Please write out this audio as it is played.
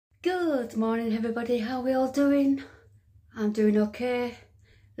Good morning everybody, how are we all doing? I'm doing okay.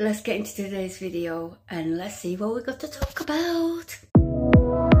 Let's get into today's video and let's see what we got to talk about.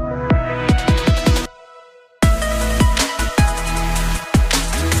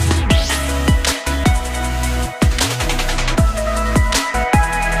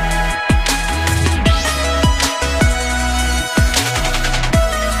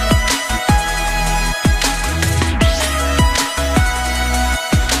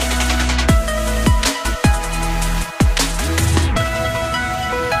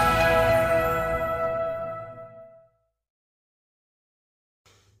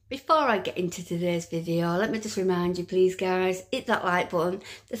 Before I get into today's video, let me just remind you please guys, hit that like button,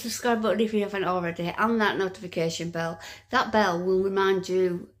 the subscribe button if you haven't already, and that notification bell. That bell will remind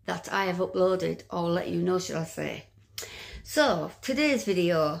you that I have uploaded, or let you know should I say. So, today's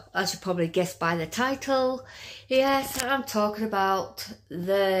video, as you probably guessed by the title, yes, I'm talking about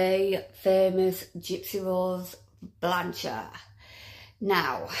the famous Gypsy Rose Blanchard.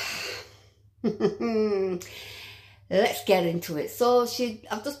 Now, let's get into it. So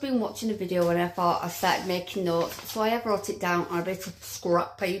I've just been watching a video and I thought I started making notes. So I have wrote it down on a bit of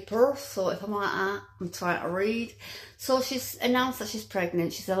scrap paper. So if I'm like that, I'm trying to read. So she's announced that she's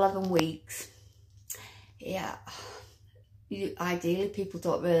pregnant. She's 11 weeks. Yeah. Ideally, people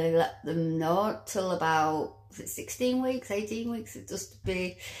don't really let them know till about, is it 16 weeks, 18 weeks? It just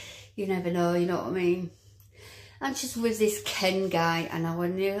be, you never know, you know what I mean? And she's with this Ken guy, and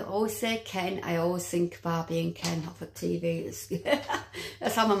when you always say Ken, I always think Barbie and Ken off of TV.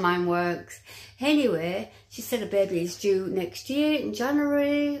 That's how my mind works. Anyway, she said a baby is due next year in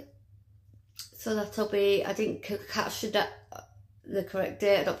January. So that'll be, I didn't catch the correct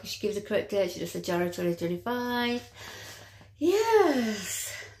date. I don't think she gives the correct date. She just said January 2025.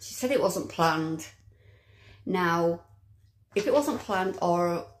 Yes. She said it wasn't planned. Now, if it wasn't planned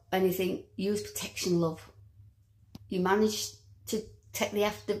or anything, use protection, love. You managed to take the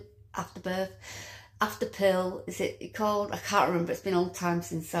after pill, is it called? I can't remember, it's been a long time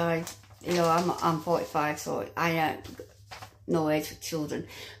since I'm 45, so I ain't no age for children.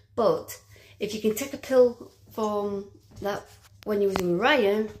 But if you can take a pill from that when you was with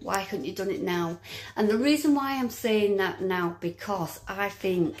Ryan, why couldn't you done it now? And the reason why I'm saying that now, because I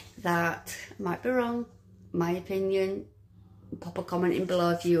think that, I might be wrong, my opinion, pop a comment in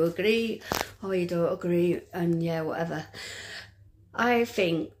below if you agree or you don't agree, and yeah, whatever. I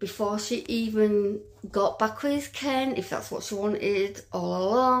think before she even got back with Ken, if that's what she wanted all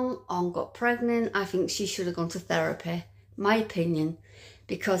along, and got pregnant, I think she should have gone to therapy, my opinion,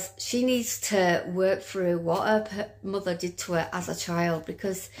 because she needs to work through what her mother did to her as a child,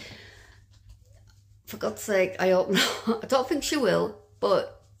 because for God's sake, I hope not. I don't think she will,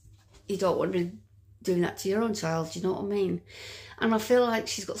 but you don't want to doing that to your own child, you know what I mean? And I feel like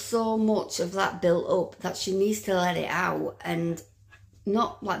she's got so much of that built up that she needs to let it out, and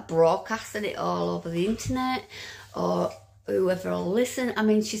not like broadcasting it all over the internet or whoever will listen. I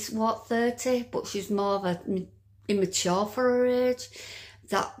mean, she's what, 30, but she's more of a immature for her age.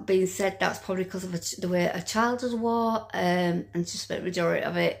 That being said, that's probably because of the way her child was war, and she spent the majority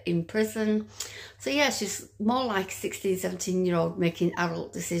of it in prison. So yeah, she's more like a 16, 17-year-old making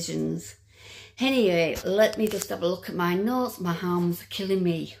adult decisions. Anyway, let me just have a look at my notes. My arms are killing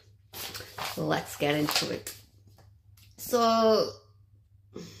me. Let's get into it. So,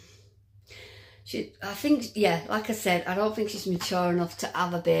 I think, yeah, like I said, I don't think she's mature enough to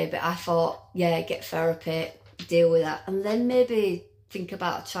have a baby. I thought, yeah, get therapy, deal with that, and then maybe think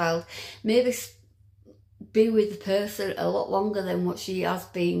about a child. Maybe be with the person a lot longer than what she has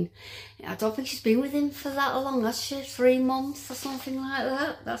been. I don't think she's been with him for that long, has she? 3 months or something like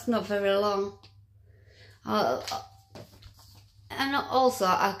that? That's not very long. And also,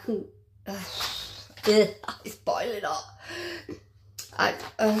 I can... it's boiling hot.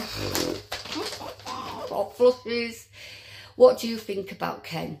 Hot flushes. What do you think about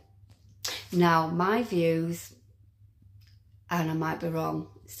Ken? Now, my views, and I might be wrong,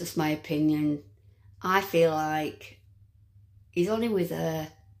 it's just my opinion, I feel like he's only with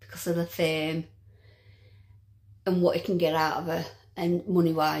her because of the fame and what he can get out of her, and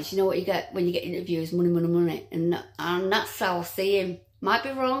money-wise. You know what you get when you get interviews, money, money, money. And that's how I see him. Might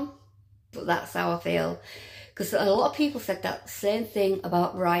be wrong, but that's how I feel. Because a lot of people said that same thing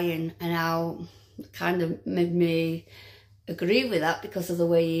about Ryan, and how it kind of made me agree with that because of the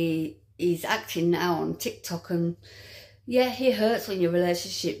way he's acting now on TikTok. And yeah, it hurts when your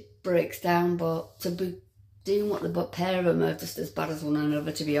relationship breaks down, but to be doing what the pair of them are just as bad as one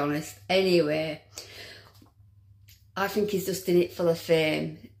another, to be honest. Anyway, I think he's just in it for the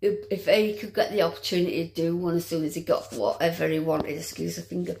fame. If he could get the opportunity to do one as soon as he got whatever he wanted, excuse the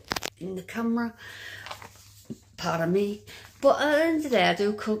finger, in the camera. Pardon me. But at the end of the day, I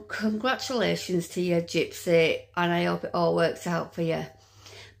do congratulations to you, Gypsy, and I hope it all works out for you.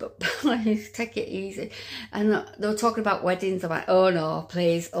 But please take it easy. And they were talking about weddings. I'm like, oh no,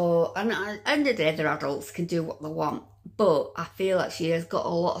 please. Oh, and at the end of the day, they're adults, can do what they want. But I feel like she has got a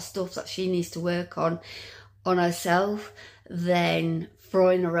lot of stuff that she needs to work on herself than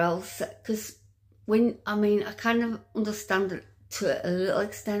throwing her else. Because I kind of understand it to a little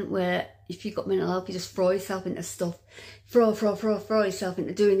extent where if you've got mental health, you just throw yourself into stuff. Throw yourself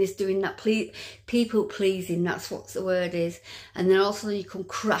into doing this, doing that. People pleasing, that's what the word is. And then also you come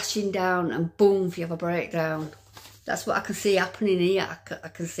crashing down and boom, if you have a breakdown. That's what I can see happening here. I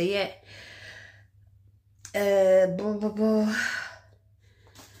can see it.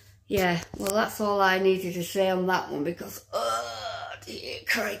 Yeah, well, that's all I needed to say on that one because,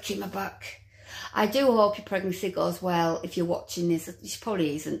 crikey, my back. I do hope your pregnancy goes well if you're watching this. She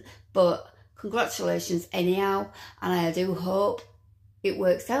probably isn't, but congratulations anyhow, and I do hope it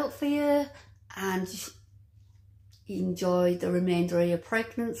works out for you and you enjoy the remainder of your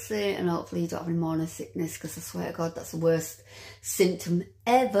pregnancy, and hopefully you don't have any morning sickness, because I swear to God that's the worst symptom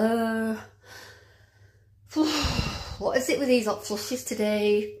ever. What is it with these hot flushes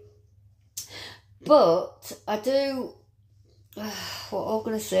today? But I do, what am I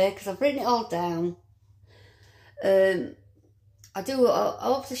going to say, because I've written it all down. I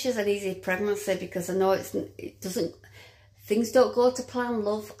hope she has an easy pregnancy, because I know things don't go to plan,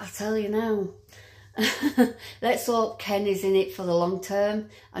 love, I tell you now. Let's hope Ken is in it for the long term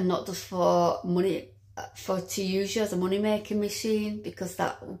and not just for money, to use you as a money making machine, because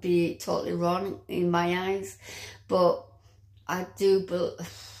that would be totally wrong in my eyes. But I do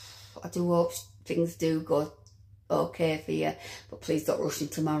hope things do go okay for you, but please don't rush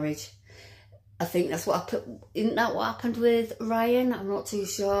into marriage. I think that's what isn't that what happened with Ryan? I'm not too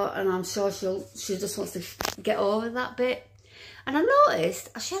sure, and I'm sure she just wants to get over that bit. And I noticed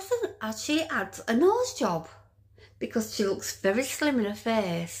she had a nose job, because she looks very slim in her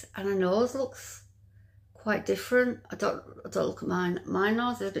face, and her nose looks quite different. I don't look at mine. My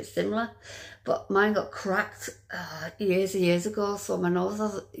nose is a bit similar, but mine got cracked years and years ago. So my nose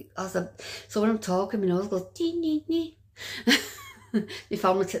so when I'm talking, my nose goes dee dee dee. My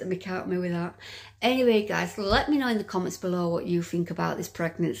family take the mick out of me with that. Anyway, guys, let me know in the comments below what you think about this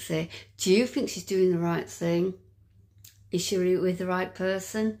pregnancy. Do you think she's doing the right thing? Is she with the right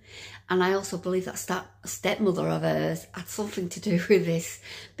person? And I also believe that stepmother of hers had something to do with this,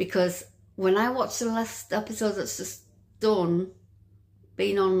 because when I watched the last episode that's just been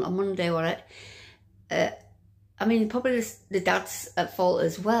on a Monday, I mean, probably the dad's at fault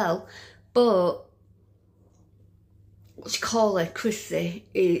as well, but what you call her, Chrissy,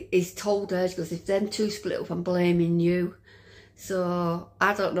 is told her, she goes, if them two split up, I'm blaming you. So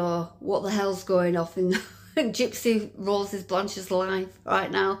I don't know what the hell's going off in Gypsy Rose's Blanchard's life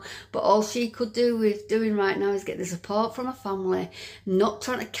right now, but all she could do with doing right now is get the support from her family, not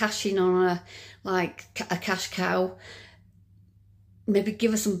trying to cash in on her like a cash cow. Maybe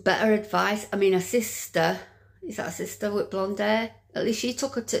give her some better advice. I mean, her sister, is that a sister with blonde hair? At least she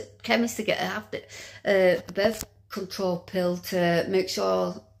took her to chemist to get her a birth control pill to make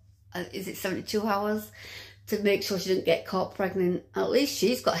sure, is it 72 hours, to make sure she didn't get caught pregnant. At least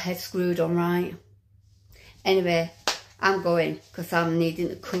she's got her head screwed on right. Anyway, I'm going because I'm needing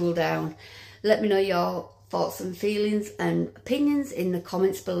to cool down. Let me know your thoughts and feelings and opinions in the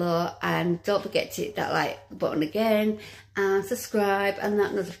comments below, and don't forget to hit that like button again and subscribe and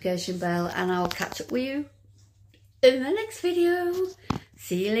that notification bell, and I'll catch up with you in the next video.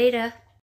 See you later.